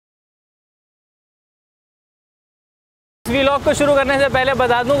Vlog को शुरू करने से पहले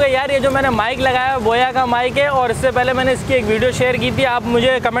बता दूं कि यार ये जो मैंने माइक लगाया है बोया का माइक है, और इससे पहले मैंने इसकी एक वीडियो शेयर की थी। आप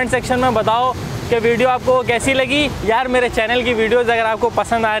मुझे कमेंट सेक्शन में बताओ कि वीडियो आपको कैसी लगी। यार मेरे चैनल की वीडियोस अगर आपको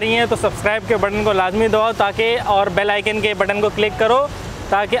पसंद आ रही हैं तो सब्सक्राइब के बटन को लाजमी दबाओ ताकि, और बेल आइकन के बटन को क्लिक करो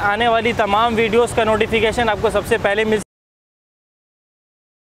ताकि आने वाली तमाम वीडियोस का नोटिफिकेशन आपको सबसे पहले मिल।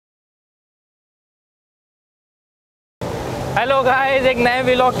 हेलो गाइस, एक नए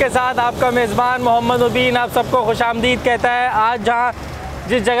व्लॉग के साथ आपका मेज़बान मोहम्मद उबीन आप सबको खुशामदीद कहता है। आज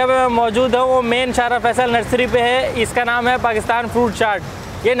जिस जगह पे मैं मौजूद हूँ वो मेन शाहरा फैसल नर्सरी पे है। इसका नाम है पाकिस्तान फ्रूट चाट।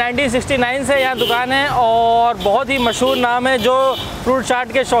 ये 1969 से यहाँ दुकान है और बहुत ही मशहूर नाम है। जो फ्रूट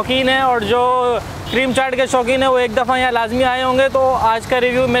चाट के शौकीन हैं और जो क्रीम चाट के शौकीन हैं वो एक दफ़ा यहाँ लाजमी आए होंगे। तो आज का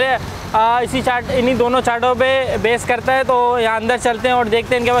रिव्यू मेरे इन्हीं दोनों चाटों पे बेस करता है। तो यहाँ अंदर चलते हैं और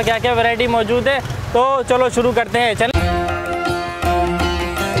देखते हैं इनके पास क्या क्या वैरायटी मौजूद है। तो चलो शुरू करते हैं। चलें।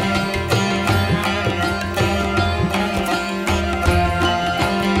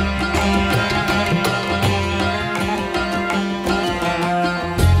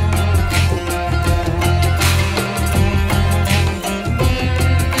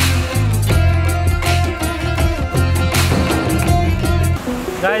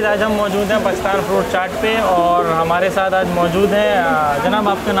 गाइस, आज हम मौजूद हैं पाकिस्तान फ्रूट चाट पे और हमारे साथ आज मौजूद हैं जनाब,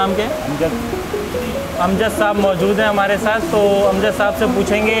 आपका नाम क्या है? अमजद साहब मौजूद हैं हमारे साथ। तो अमजद साहब से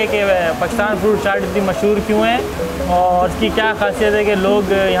पूछेंगे कि पाकिस्तान फ्रूट चाट इतनी मशहूर क्यों है और इसकी क्या खासियत है कि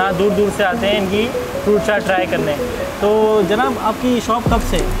लोग यहाँ दूर दूर से आते हैं इनकी फ्रूट चाट ट्राई करने। तो जनाब आपकी शॉप कब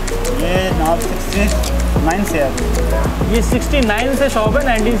से? ये जनाब 69 से है। ये 69 से शॉप है,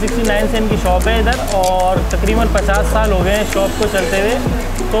 1969 से इनकी शॉप है इधर, और तकरीबन 50 साल हो गए हैं शॉप को चलते हुए।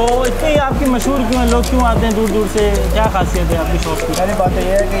 तो इतनी आपकी मशहूर क्यों है, लोग क्यों आते हैं दूर दूर से, क्या खासियत है आपकी शॉप की? पहली बात तो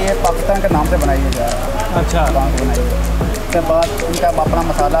ये है कि ये पाकिस्तान के नाम से बनाई है ज़्यादा। अच्छा, बनाई है। उसके बाद इनका अपना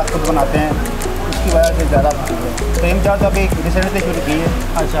मसाला खुद बनाते हैं, उसकी वजह से ज़्यादा क्रीम चाट अभी रिसेंटली शुरू की है।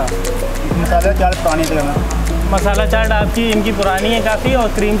 अच्छा, मसाला चाट पुरानी जगह मसाला चाट आपकी इनकी पुरानी है काफ़ी,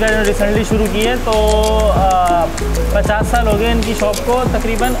 और क्रीम चाट रिसेंटली शुरू की है। तो 50 साल हो गए इनकी शॉप को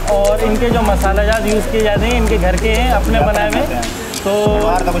तकरीबन, और इनके जो मसाला जात यूज़ किए जाते हैं इनके घर के हैं, अपने बनाए हुए। तो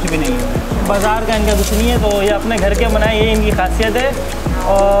बाहर का कुछ भी नहीं है, बाज़ार का इनका कुछ नहीं है। तो ये अपने घर के बनाए, ये इनकी खासियत है।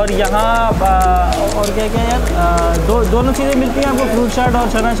 और यहाँ और क्या क्या यार, दोनों चीज़ें मिलती हैं आपको, फ्रूट चाट और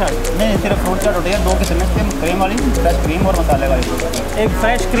चना चाट? नहीं, सिर्फ फ्रूट चाट होती है, दो किस्में, क्रीम वाली, फ्रेश क्रीम और मसाले वाली। एक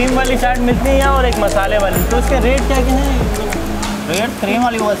फ्रेश क्रीम वाली चाट मिलती है यहाँ और एक मसाले वाली। तो इसके रेट क्या क्या हैं? रेट क्रीम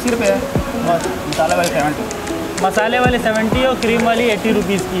वाली वो 80 रुपये है, मसाले वाली 70। मसाले वाली 70 और क्रीम वाली 80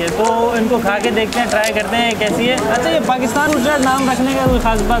 रुपीज़ की है। तो इनको खा के देखते हैं, ट्राई करते हैं कैसी है। अच्छा, ये पाकिस्तान फ्रूट चाट नाम रखने का कोई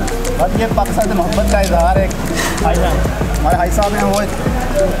ख़ास बात? बस ये पाकिस्तान से मोहब्बत का इजहार है। हमारे भाई साहब हैं वो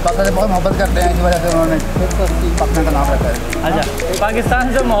पाकिस्तान से बहुत मोहब्बत करते हैं, इस वजह से उन्होंने पाकिस्तान का नाम रखा है। अच्छा,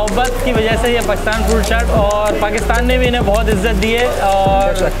 पाकिस्तान से मोहब्बत की वजह से ये पाकिस्तान फ्रूट चाट, और पाकिस्तान ने भी इन्हें बहुत इज्जत दी है। और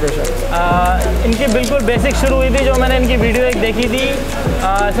इनकी बिल्कुल बेसिक शुरू हुई थी, जो मैंने इनकी वीडियो एक देखी थी,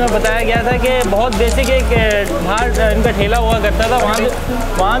 इसमें बताया गया था कि बहुत बेसिक एक बाहर इनका ठेला हुआ करता था,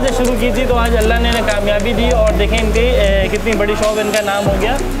 वहाँ से शुरू की थी। तो आज अल्लाह ने इन्हें कामयाबी दी और देखें इनकी कितनी बड़ी शॉप इनका नाम हो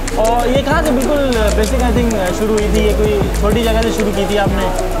गया। और ये कहाँ से बिल्कुल बेसिक आई थिंक शुरू हुई थी? ये कोई छोटी जगह से शुरू की थी आपने?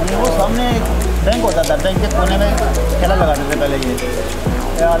 वो सामने एक बैंक होता था, बैंक के कोने में ठेला लगाते थे पहले।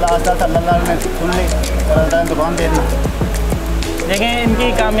 ये अल्लाह ने सुन ली और दुकान दे दी। देखें,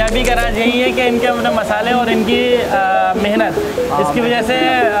 इनकी कामयाबी का राज यही है कि इनके अपने मसाले और इनकी मेहनत, इसकी वजह से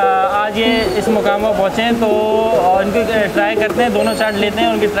आज ये इस मुकाम पर पहुँचे। तो और इनकी ट्राई करते हैं, दोनों चाट लेते हैं,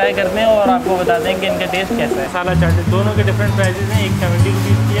 उनकी ट्राई करते हैं और आपको बताते हैं कि इनका टेस्ट कैसा है। मसाला चाट दोनों के डिफरेंट प्राइसेस हैं, एक 70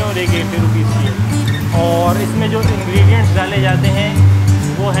 रुपीज़ की है और एक 80 रुपीज़ की है। और इसमें जो इंग्रेडिएंट्स डाले जाते हैं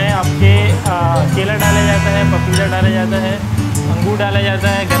वो है आपके केला डाला जाता है, पपीता डाला जाता है, अंगूर डाला जाता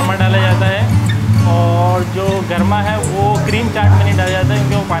है, गरमा डाला जाता है। और जो गरमा है वो क्रीम चाट में नहीं डाला जाता है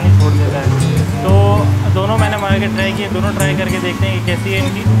क्योंकि वो पानी छोड़ देता है। तो दोनों मैंने मार के ट्राई किए, दोनों ट्राई करके देखते हैं कि कैसी है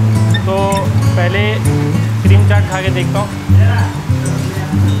इनकी। तो पहले क्रीम चाट खा के देखता हूँ।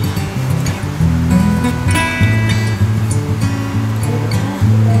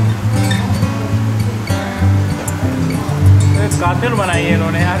 कातिल बनाई है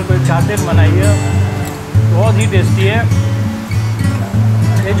इन्होंने यार, कोई कातिल बनाई है, बहुत ही टेस्टी है।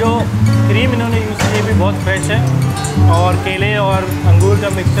 ये जो क्रीम इन्होंने यूज़ की है भी बहुत फ्रेश है, और केले और अंगूर का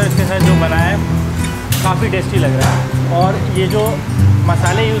मिक्सचर इसके साथ जो बनाया है काफ़ी टेस्टी लग रहा है। और ये जो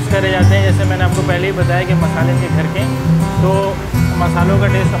मसाले यूज़ करे जाते हैं, जैसे मैंने आपको पहले ही बताया कि मसाले के घर के, तो मसालों का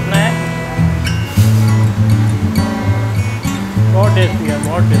टेस्ट अपना है, बहुत टेस्टी है,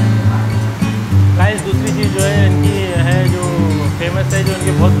 बहुत टेस्टी। गाइस, दूसरी चीज़ जो है इनकी है, जो फेमस है, जो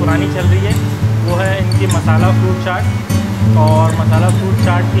इनकी बहुत पुरानी चल रही है, वो है इनकी मसाला फ्रूट चाट। और मसाला फ्रूट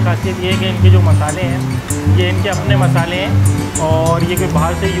चाट की खासियत ये है कि इनके जो मसाले हैं ये इनके अपने मसाले हैं और ये कोई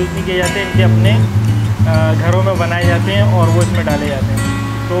बाहर से यूज़ नहीं किए जाते, इनके अपने घरों में बनाए जाते हैं और वो इसमें डाले जाते हैं।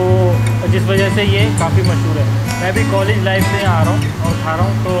 तो जिस वजह से ये काफ़ी मशहूर है। मैं भी कॉलेज लाइफ से आ रहा हूँ और खा रहा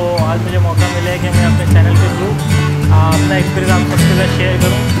हूँ, तो आज मुझे मौका मिला है कि मैं अपने चैनल के थ्रू अपना एक्सपीरियंस आप सबके साथ शेयर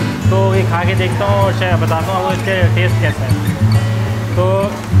करूँ। तो ये खा के देखता हूँ और शायद बताता हूँ आपको इसका टेस्ट कैसा है। तो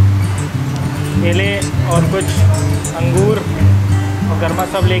केले और कुछ अंगूर और गर्मा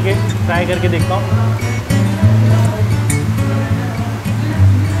सब लेके ट्राई करके देखता हूँ।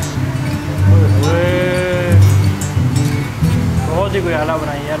 बहुत ही कोई आला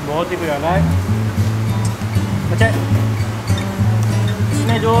बनाई यार, बहुत ही कोई आला है। अच्छा,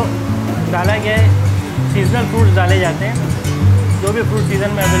 इसमें जो डाला गया है सीजनल फ्रूट्स डाले जाते हैं, जो भी फ्रूट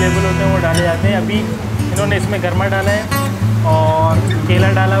सीज़न में अवेलेबल होते हैं वो डाले जाते हैं। अभी इन्होंने इसमें गरमा डाला है और केला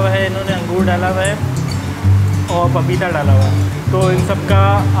डाला हुआ है, इन्होंने अंगूर डाला हुआ है और पपीता डाला हुआ है। तो इन सब का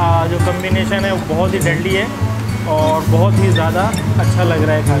जो कम्बिनेशन है वो बहुत ही डेडली है और बहुत ही ज़्यादा अच्छा लग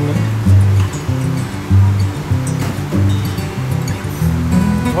रहा है खाने में।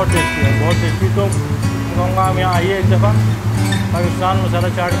 बहुत टेस्टी है, बहुत टेस्टी। तो कहूँगा आप यहाँ आइए एक दफ़ा पाकिस्तान मसाला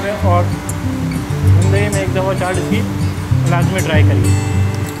चाट पे और ज़िंदगी में एक दफ़ा चाट इसकी लाजमी ट्राई करिए।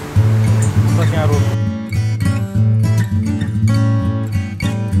 बस यहाँ रोक